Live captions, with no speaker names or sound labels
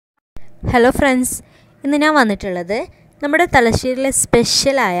Hello friends, ഇന്ന് ഞാൻ വന്നിട്ടുള്ളത് നമ്മുടെ തലശ്ശേരിയിലെ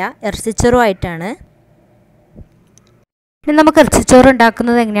സ്പെഷ്യലായ ഇറച്ചിച്ചോറുമായിട്ടാണ്. ഇനി നമുക്ക് ഇറച്ചിച്ചോറ്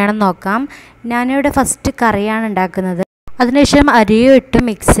ഉണ്ടാക്കുന്നത് എങ്ങനെയാണെന്ന് നോക്കാം. ഞാനിവിടെ ഫസ്റ്റ് കറിയാണ് ഉണ്ടാക്കുന്നത്. അതിനുശേഷം അരിയും ഇട്ട്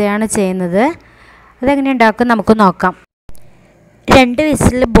മിക്സാണ് ചെയ്യുന്നത്. അതെങ്ങനെ ഉണ്ടാക്കും നമുക്ക് നോക്കാം. 2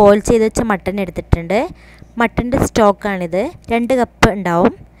 വിസിൽ ബോയിൽ ചെയ്ത് വെച്ച മട്ടൻ എടുത്തിട്ടുണ്ട്. മട്ടൻ്റെ സ്റ്റോക്കാണിത്. 2 കപ്പ്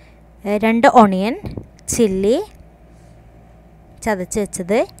ഉണ്ടാവും. 2 ഓണിയൻ, ചില്ലി ചതച്ച്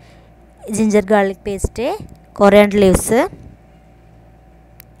വെച്ചത്, ginger garlic paste, coriander leaves,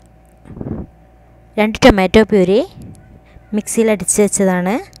 2 tomato puree മിക്സിയിൽ അടിച്ച്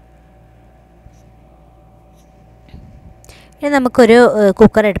വെച്ചതാണ്. ഇനി നമുക്കൊരു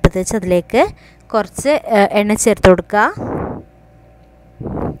കുക്കർ അടുപ്പത്ത് വെച്ച് അതിലേക്ക് കുറച്ച് എണ്ണ ചേർത്ത് കൊടുക്കുക.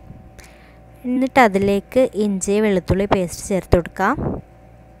 എന്നിട്ട് അതിലേക്ക് ഇഞ്ചി വെളുത്തുള്ളി പേസ്റ്റ് ചേർത്ത് കൊടുക്കാം.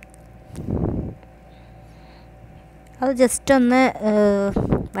 അത് ജസ്റ്റ് ഒന്ന്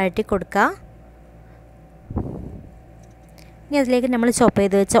വഴറ്റി കൊടുക്കുക. ഇനി അതിലേക്ക് നമ്മൾ ചോപ്പ്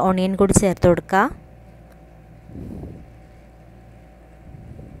ചെയ്ത് വെച്ച ഓണിയൻ കൂടി ചേർത്ത് കൊടുക്കുക.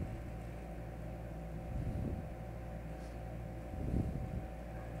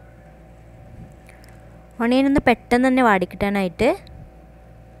 ഓണിയൻ ഒന്ന് പെട്ടെന്ന് തന്നെ വാടിക്കിട്ടാനായിട്ട്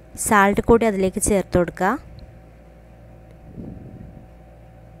സാൾട്ട് കൂടി അതിലേക്ക് ചേർത്ത് കൊടുക്കുക.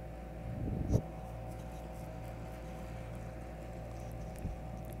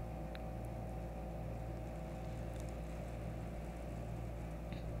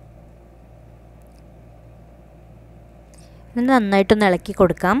 എന്നിട്ട് നന്നായിട്ടൊന്ന് ഇളക്കി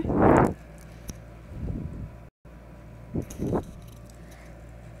കൊടുക്കാം.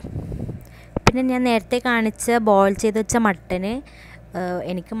 പിന്നെ ഞാൻ നേരത്തെ കാണിച്ച ബോയിൽ ചെയ്ത് വെച്ച മട്ടന്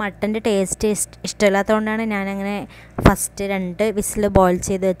എനിക്ക് മട്ടൻ്റെ ടേസ്റ്റ് ഇഷ്ടമില്ലാത്തതുകൊണ്ടാണ് ഞാനങ്ങനെ ഫസ്റ്റ് 2 വിസിൽ ബോയിൽ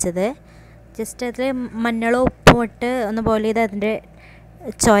ചെയ്ത് വെച്ചത്. ജസ്റ്റ് അതിൽ മഞ്ഞളും ഉപ്പും ഇട്ട് ഒന്ന് ബോയിൽ ചെയ്ത് അതിൻ്റെ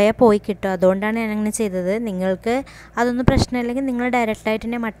ചൊയ പോയി കിട്ടും. അതുകൊണ്ടാണ് ഞാനങ്ങനെ ചെയ്തത്. നിങ്ങൾക്ക് അതൊന്നും പ്രശ്നമില്ലെങ്കിൽ നിങ്ങൾ ഡയറക്റ്റായിട്ട്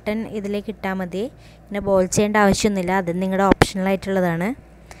തന്നെ മട്ടൻ ഇതിലേക്ക് ഇട്ടാൽ മതി. പിന്നെ ബോയിൽ ചെയ്യേണ്ട ആവശ്യമൊന്നുമില്ല. അത് നിങ്ങളുടെ ഓപ്ഷണലായിട്ടുള്ളതാണ്.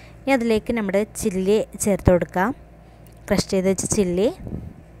 ഇനി അതിലേക്ക് നമ്മുടെ ചില്ലി ചേർത്ത് കൊടുക്കാം. ക്രഷ് ചെയ്ത് വെച്ച ചില്ലി.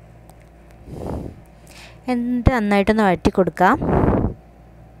 എന്നിട്ട് നന്നായിട്ടൊന്ന് വഴറ്റി കൊടുക്കാം.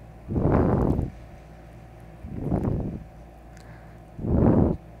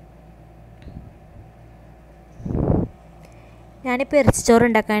 ഞാനിപ്പോൾ ഇറച്ചിച്ചോറ്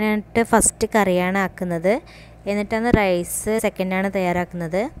ഉണ്ടാക്കാനായിട്ട് ഫസ്റ്റ് കറിയാണ് ആക്കുന്നത്. എന്നിട്ടാണ് റൈസ് സെക്കൻഡാണ്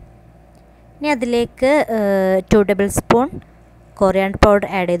തയ്യാറാക്കുന്നത്. ഇനി അതിലേക്ക് 2 table spoon coriander powder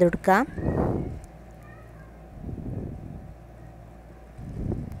add ചെയ്ത് കൊടുക്കാം.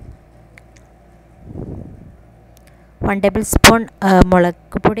 വൺ ടേബിൾ സ്പൂൺ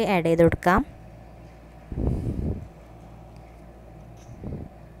മുളക് പൊടി ആഡ് ചെയ്ത് കൊടുക്കാം.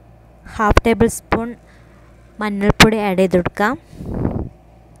 1/2 ടേബിൾ സ്പൂൺ മഞ്ഞൾപ്പൊടി ആഡ് ചെയ്ത് കൊടുക്കാം.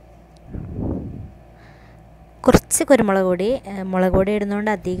 കുറച്ച് മുളക് പൊടി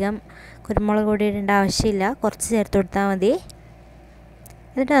ഇടുന്നതുകൊണ്ട് അധികം കുരുമുളക് പൊടി ഇടേണ്ട ആവശ്യമില്ല. കുറച്ച് ചേർത്ത് കൊടുത്താൽ മതി.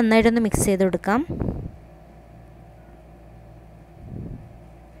 എന്നിട്ട് നന്നായിട്ടൊന്ന് മിക്സ് ചെയ്ത് കൊടുക്കാം.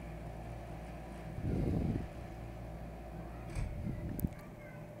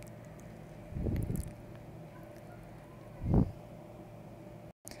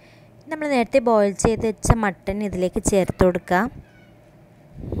 നമ്മൾ നേരത്തെ ബോയിൽ ചെയ്ത് വെച്ച മട്ടൻ ഇതിലേക്ക് ചേർത്ത് കൊടുക്കാം.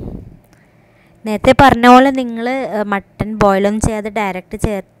 നേരത്തെ പറഞ്ഞ പോലെ നിങ്ങൾ മട്ടൻ ബോയിലൊന്നും ചെയ്യാതെ ഡയറക്റ്റ്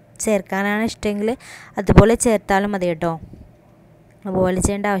ചേർക്കാനാണ് ഇഷ്ടമെങ്കിൽ അതുപോലെ ചേർത്താലും മതി കേട്ടോ. ബോയിൽ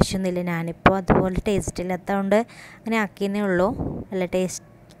ചെയ്യേണ്ട ആവശ്യമൊന്നുമില്ല. ഞാനിപ്പോൾ അതുപോലെ ടേസ്റ്റ് ഇല്ലാത്തതുകൊണ്ട് അങ്ങനെ ആക്കിയെന്നേ ഉള്ളൂ. അല്ല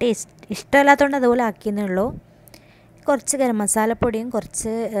ടേസ്റ്റ് ഇഷ്ടമില്ലാത്തതുകൊണ്ട് അതുപോലെ ആക്കിയെന്നേ ഉള്ളൂ. കുറച്ച് ഗരം മസാലപ്പൊടിയും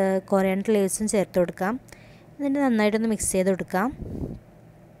കുറച്ച് കൊറിയാണ്ടർ ലീവ്സും ചേർത്ത് കൊടുക്കാം. എന്നിട്ട് നന്നായിട്ടൊന്ന് മിക്സ് ചെയ്ത് കൊടുക്കാം.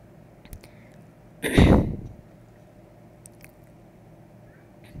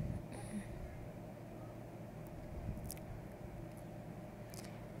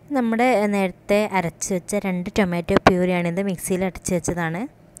 നമ്മുടെ നേരത്തെ അരച്ച് വെച്ച 2 ടൊമാറ്റോ പ്യൂരിയാണിത്. മിക്സിയിൽ അടിച്ച് വെച്ചതാണ്.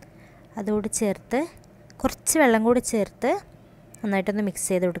 അതുകൂടി ചേർത്ത് കുറച്ച് വെള്ളം കൂടി ചേർത്ത് നന്നായിട്ടൊന്ന് മിക്സ്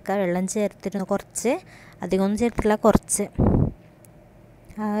ചെയ്ത് കൊടുക്കുക. വെള്ളം ചേർത്തിരുന്നു കുറച്ച്, അധികമൊന്നും ചേർത്തില്ല, കുറച്ച്.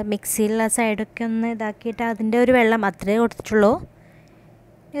 മിക്സിയിലുള്ള സൈഡൊക്കെ ഒന്ന് ഇതാക്കിയിട്ട് അതിൻ്റെ ഒരു വെള്ളം അത്രേ കൊടുത്തിട്ടുള്ളൂ.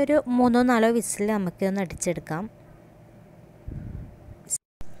 ഒരു 3-4 വിസിൽ നമുക്കിതൊന്ന് അടിച്ചെടുക്കാം.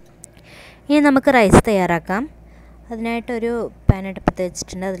 ഇനി നമുക്ക് റൈസ് തയ്യാറാക്കാം. അതിനായിട്ടൊരു പാൻ അടുപ്പത്ത്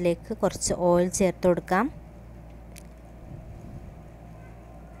വെച്ചിട്ടുണ്ട്. അതിലേക്ക് കുറച്ച് ഓയിൽ ചേർത്ത് കൊടുക്കാം.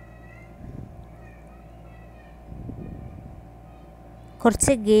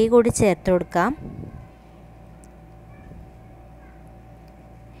 കുറച്ച് ഗീ കൂടി ചേർത്ത് കൊടുക്കാം.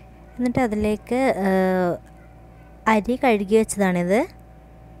 എന്നിട്ട് അതിലേക്ക് അരി കഴുകി വെച്ചതാണിത്.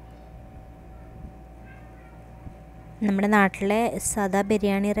 നമ്മുടെ നാട്ടിലെ സാദാ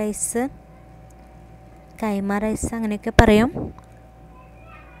ബിരിയാണി റൈസ്, കൈമ റൈസ് അങ്ങനെയൊക്കെ പറയും.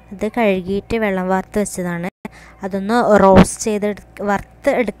 അത് കഴുകിയിട്ട് വെള്ളം വാർത്ത് വെച്ചതാണ്. അതൊന്ന് റോസ്റ്റ് ചെയ്ത്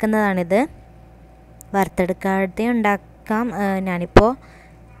വറുത്ത് എടുക്കുന്നതാണിത്. വറുത്തെടുക്കാതെ ഉണ്ടാക്കാം. ഞാനിപ്പോൾ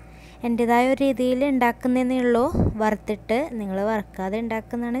എൻ്റേതായ ഒരു രീതിയിൽ ഉണ്ടാക്കുന്നതേ ഉള്ളൂ. വറുത്തിട്ട് നിങ്ങൾ വറുക്കാതെ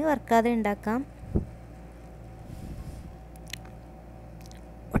ഉണ്ടാക്കുന്നതാണെങ്കിൽ വറുക്കാതെ ഉണ്ടാക്കാം.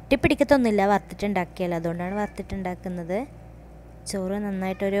 ഒട്ടിപ്പിടിക്കത്തൊന്നുമില്ല വറുത്തിട്ടുണ്ടാക്കിയാൽ, അതുകൊണ്ടാണ് വറുത്തിട്ടുണ്ടാക്കുന്നത്. ചോറ്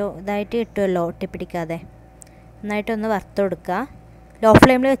നന്നായിട്ടൊരു ഇതായിട്ട് കിട്ടുമല്ലോ ഒട്ടിപ്പിടിക്കാതെ. നന്നായിട്ടൊന്ന് വറുത്ത് കൊടുക്കുക. ലോ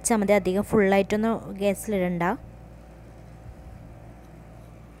ഫ്ലെയിമിൽ വെച്ചാൽ മതി, അധികം ഫുള്ളായിട്ടൊന്നും ഗ്യാസിലിടണ്ട.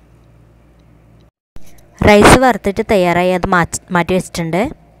 റൈസ് വറുത്തിട്ട് തയ്യാറായി അത് മാറ്റി വെച്ചിട്ടുണ്ട്.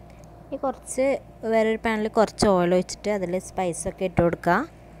 ഈ കുറച്ച് വേറൊരു പാനിൽ കുറച്ച് ഓയിൽ ഒഴിച്ചിട്ട് അതിൽ സ്പൈസൊക്കെ ഇട്ട് കൊടുക്കുക.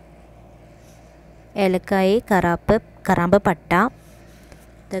 ഏലക്കായി, കറാമ്പ്, പട്ട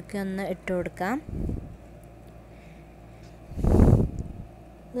ഇതൊക്കെ ഒന്ന് ഇട്ട് കൊടുക്കാം.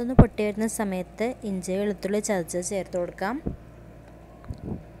 ഇതൊന്ന് പൊട്ടി വരുന്ന സമയത്ത് ഇഞ്ചി വെളുത്തുള്ളി ചതച്ച് ചേർത്ത് കൊടുക്കാം.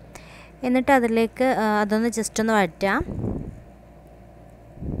 എന്നിട്ട് അതിലേക്ക് അതൊന്ന് ജസ്റ്റ് ഒന്ന് വഴറ്റാം.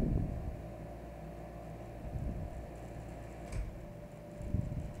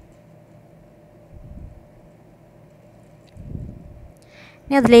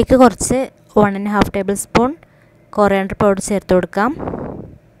 ഇനി അതിലേക്ക് കുറച്ച് 1½ ടേബിൾ സ്പൂൺ കൊറിയാൻഡർ പൗഡർ ചേർത്ത് കൊടുക്കാം.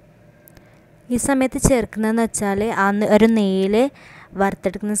 ഈ സമയത്ത് ചേർക്കുന്നതെന്ന് വെച്ചാൽ ഒരു നെയ്യിൽ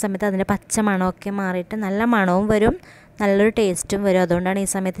വറുത്തെടുക്കുന്ന സമയത്ത് അതിൻ്റെ പച്ച മണമൊക്കെ മാറിയിട്ട് നല്ല മണവും വരും, നല്ലൊരു ടേസ്റ്റും വരും. അതുകൊണ്ടാണ് ഈ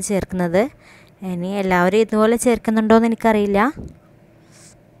സമയത്ത് ചേർക്കുന്നത്. ഇനി എല്ലാവരും ഇതുപോലെ ചേർക്കുന്നുണ്ടോ എന്ന് എനിക്കറിയില്ല.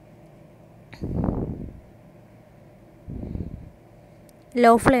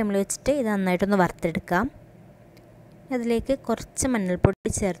 ലോ ഫ്ലെയിമിൽ വെച്ചിട്ട് ഇത് നന്നായിട്ടൊന്ന് വറുത്തെടുക്കാം. അതിലേക്ക് കുറച്ച്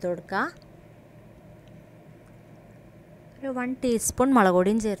മഞ്ഞൾപ്പൊടി ചേർത്ത് കൊടുക്കുക. ഒരു 1 ടീസ്പൂൺ മുളക്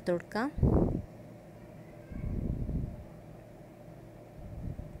പൊടിയും ചേർത്ത് കൊടുക്കുക.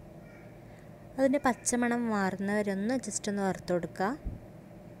 അതിൻ്റെ പച്ചമണം മാറുന്നവരൊന്ന് ജസ്റ്റ് ഒന്ന് വറുത്ത് കൊടുക്കുക.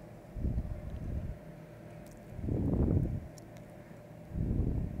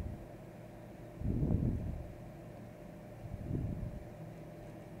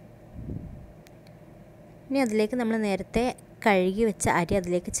 ഇനി അതിലേക്ക് നമ്മൾ നേരത്തെ കഴുകി വെച്ച അരി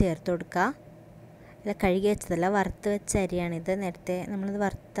അതിലേക്ക് ചേർത്ത് കൊടുക്കുക. അല്ല, കഴുകി വെച്ചതല്ല, വറുത്ത് വെച്ച അരിയാണിത്. നേരത്തെ നമ്മളത്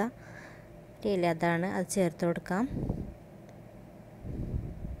വറുത്ത അരിയല്ലേ, അതാണ്. അത് ചേർത്ത് കൊടുക്കാം.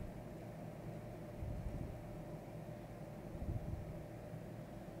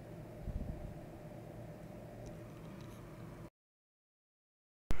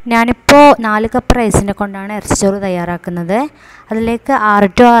 ഞാനിപ്പോൾ 4 കപ്പ് റൈസിനെ കൊണ്ടാണ് ഇറച്ചിച്ചോറ് തയ്യാറാക്കുന്നത്. അതിലേക്ക് 6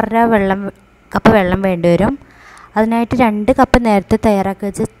 to 6.5 കപ്പ് വെള്ളം വേണ്ടി വരും. അതിനായിട്ട് 2 കപ്പ് നേരത്തെ തയ്യാറാക്കി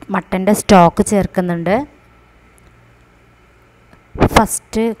വെച്ച് മട്ടൻ്റെ സ്റ്റോക്ക് ചേർക്കുന്നുണ്ട്.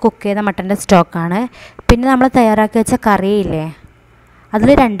 ഫസ്റ്റ് കുക്ക് ചെയ്ത മട്ടൻ്റെ സ്റ്റോക്കാണ്. പിന്നെ നമ്മൾ തയ്യാറാക്കി വെച്ച കറിയില്ലേ, അതിൽ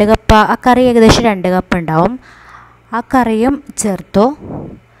 2 കപ്പ്, ആ കറി ഏകദേശം 2 കപ്പ് ഉണ്ടാവും. ആ കറിയും ചേർത്തു.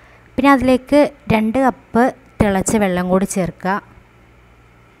 പിന്നെ അതിലേക്ക് 2 കപ്പ് തിളച്ച വെള്ളം കൂടി ചേർക്കുക.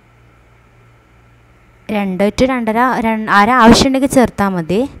 2 to 2.5 ആവശ്യമുണ്ടെങ്കിൽ ചേർത്താൽ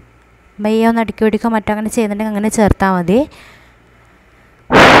മതി. മെയ്യോ ഒന്ന് അടുക്കി പിടിക്കോ മറ്റോ അങ്ങനെ ചെയ്യുന്നുണ്ടെങ്കിൽ അങ്ങനെ ചേർത്താൽ മതി.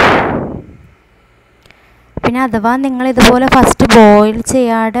 പിന്നെ അഥവാ നിങ്ങളിതുപോലെ ഫസ്റ്റ് ബോയിൽ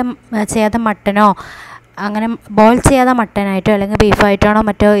ചെയ്യാതെ മട്ടനോ അങ്ങനെ ബോയിൽ ചെയ്യാതെ മട്ടനായിട്ടോ അല്ലെങ്കിൽ ബീഫായിട്ടാണോ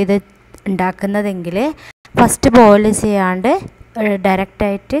മറ്റോ ഇത് ഉണ്ടാക്കുന്നതെങ്കിൽ ഫസ്റ്റ് ബോയിൽ ചെയ്യാണ്ട്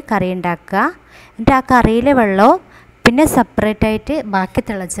ഡയറക്റ്റായിട്ട് കറി ഉണ്ടാക്കുക. എന്നിട്ട് ആ കറിയിലെ വെള്ളവും പിന്നെ സെപ്പറേറ്റായിട്ട് ബാക്കി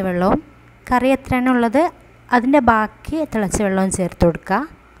തിളച്ച വെള്ളവും, കറി എത്രയാണുള്ളത് അതിൻ്റെ ബാക്കി തിളച്ച വെള്ളവും ചേർത്ത് കൊടുക്കുക.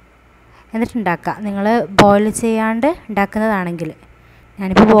 എന്നിട്ടുണ്ടാക്കുക. നിങ്ങൾ ബോയിൽ ചെയ്യാണ്ട് ഉണ്ടാക്കുന്നതാണെങ്കിൽ,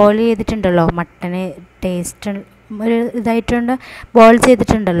 ഞാനിപ്പോൾ ബോയിൽ ചെയ്തിട്ടുണ്ടല്ലോ, മട്ടന് ടേസ്റ്റ് ഒരു ഇതായിട്ടുണ്ട്, ബോയിൽ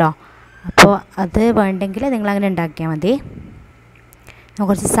ചെയ്തിട്ടുണ്ടല്ലോ. അപ്പോൾ അത് വേണ്ടെങ്കിൽ നിങ്ങളങ്ങനെ ഉണ്ടാക്കിയാൽ മതി.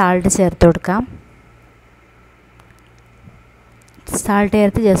 കുറച്ച് സാൾട്ട് ചേർത്ത് കൊടുക്കാം. സാൾട്ട്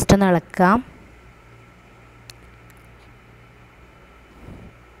ചേർത്ത് ജസ്റ്റ് ഒന്ന് ഇളക്കാം.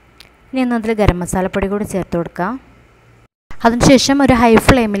 ഇനി അതിൽ ഗരം മസാലപ്പൊടി കൂടി ചേർത്ത് കൊടുക്കാം. അതിനുശേഷം ഒരു ഹൈ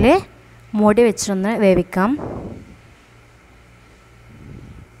ഫ്ലെയിമിൽ മൂടി വെച്ചൊന്ന് വേവിക്കാം.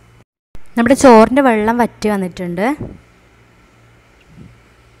 നമ്മുടെ ചോറിൻ്റെ വെള്ളം വറ്റി വന്നിട്ടുണ്ട്.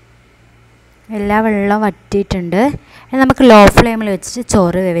 എല്ലാ വെള്ളവും വറ്റിയിട്ടുണ്ട്. നമുക്ക് ലോ ഫ്ലെയിമിൽ വെച്ചിട്ട്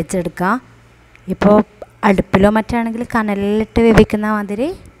ചോറ് വേവിച്ചെടുക്കാം. ഇപ്പോൾ അടുപ്പിലോ മറ്റാണെങ്കിൽ കനലിലിട്ട് വേവിക്കുന്ന മാതിരി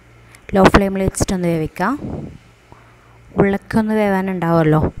ലോ ഫ്ലെയിമിൽ വെച്ചിട്ടൊന്ന് വേവിക്കാം. ഉള്ളൊക്കെ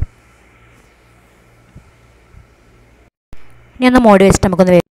വേവാനുണ്ടാവുമല്ലോ. ഇനി ഒന്ന് മൂടി വെച്ചിട്ട്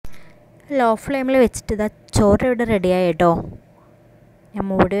നമുക്കൊന്ന് ലോ ഫ്ലെയിമിൽ വെച്ചിട്ട് ഇതാ ചോറ് ഇവിടെ റെഡിയായി കേട്ടോ. ഞാൻ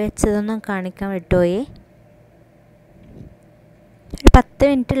മൂടി വെച്ചതൊന്നും കാണിക്കാൻ വിട്ടുപോയി. ഒരു 10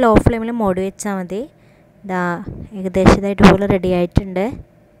 മിനിറ്റ് ലോ ഫ്ലെയിമിൽ മൂടി വെച്ചാൽ മതി. ഇതാ ഏകദേശം ഇതുപോലെ റെഡി ആയിട്ടുണ്ട്.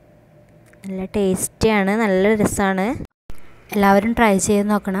 നല്ല ടേസ്റ്റിയാണ്, നല്ല രസമാണ്. എല്ലാവരും ട്രൈ ചെയ്ത്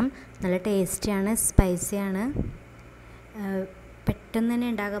നോക്കണം. നല്ല ടേസ്റ്റിയാണ്, സ്പൈസിയാണ്. പെട്ടെന്ന് തന്നെ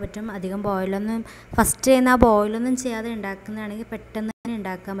ഉണ്ടാക്കാൻ പറ്റും. അധികം ബോയിലൊന്നും ഫസ്റ്റ് ചെയ്യുന്ന ആ ബോയിലൊന്നും ചെയ്യാതെ ഉണ്ടാക്കുന്നതാണെങ്കിൽ പെട്ടെന്ന് തന്നെ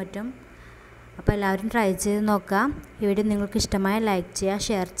ഉണ്ടാക്കാൻ പറ്റും. അപ്പോൾ എല്ലാവരും ട്രൈ ചെയ്ത് നോക്കാം. ഈ വീഡിയോ നിങ്ങൾക്ക് ഇഷ്ടമായ ലൈക്ക് ചെയ്യുക,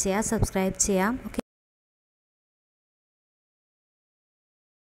 ഷെയർ ചെയ്യുക, സബ്സ്ക്രൈബ് ചെയ്യാം. ഓക്കെ.